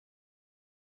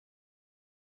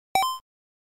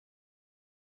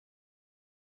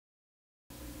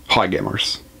Hi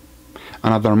gamers!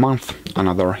 Another month,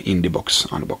 another IndieBox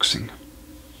unboxing.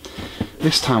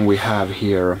 This time we have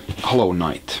here Hollow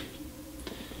Knight.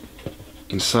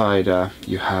 Inside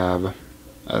you have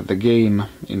the game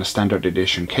in a standard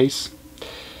edition case,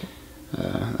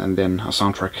 and then a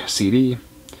soundtrack CD,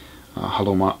 a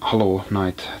Hollow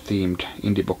Knight themed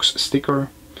IndieBox sticker,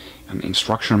 an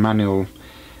instruction manual,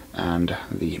 and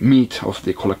the meat of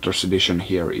the collector's edition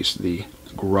here is the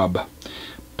Grub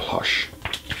plush.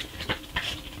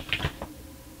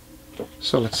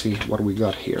 So let's see what we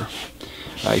got here.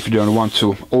 If you don't want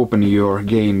to open your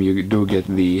game, you do get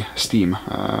the Steam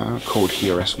code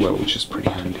here as well, which is pretty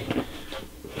handy.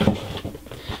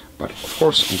 But of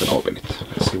course I'm gonna open it.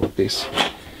 Let's see what these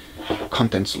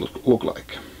contents look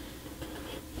like.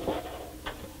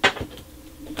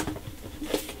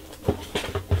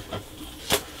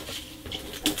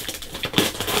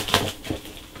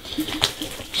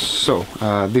 So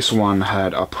this one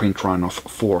had a print run of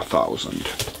 4,000.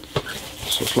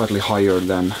 So slightly higher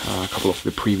than a couple of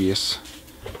the previous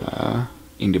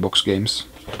IndieBox games,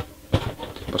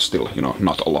 but still, you know,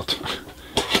 not a lot.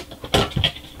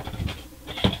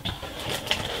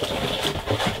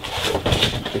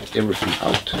 Get everything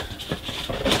out.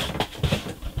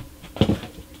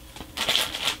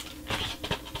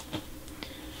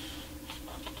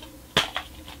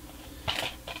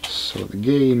 So the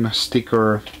game,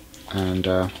 sticker, and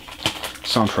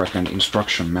soundtrack and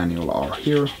instruction manual are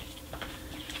here.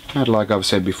 And like I've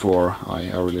said before,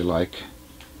 I really like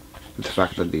the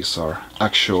fact that these are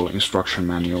actual instruction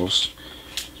manuals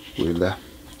with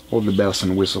all the bells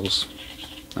and whistles,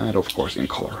 and of course in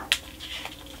color.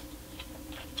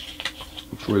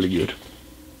 It's really good.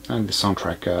 And the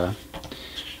soundtrack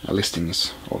listing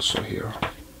is also here.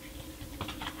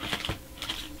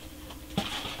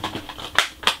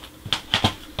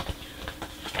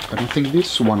 I don't think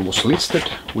this one was listed.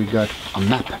 We got a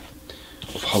map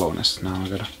of Hollowness. Now I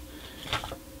gotta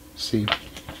see.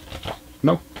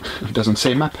 No, it doesn't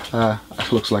say map.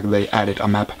 It looks like they added a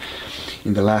map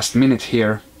in the last minute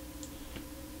here.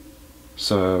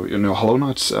 So, you know, Hollow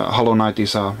Knight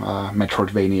is a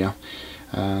Metroidvania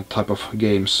type of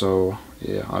game, so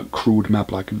yeah, a crude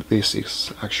map like this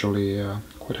is actually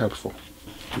quite helpful.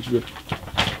 It's good.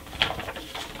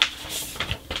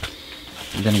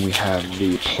 And then we have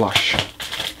the plush.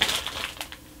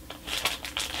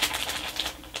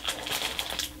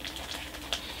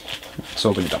 Let's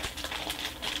open it up.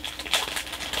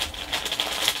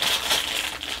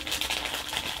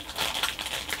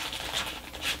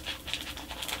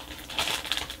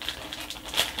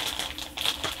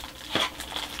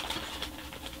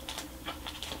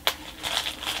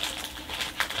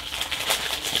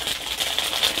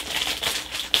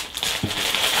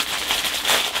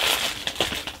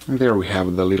 And there we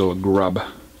have the little grub.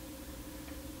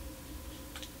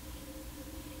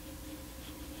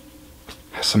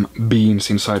 Has some beans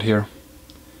inside here,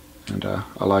 and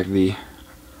I like the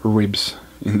ribs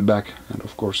in the back, and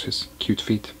of course his cute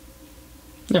feet.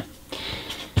 Yeah.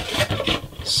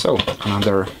 So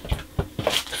another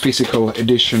physical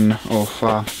edition of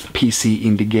PC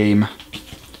indie game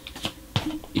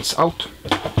is out.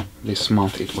 This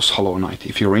month it was Hollow Knight.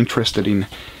 If you're interested in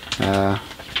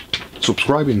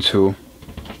subscribing to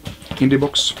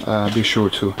IndieBox, be sure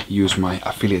to use my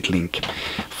affiliate link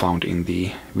found in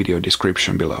the video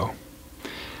description below.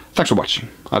 Thanks for watching.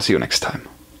 I'll see you next time.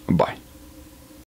 Bye.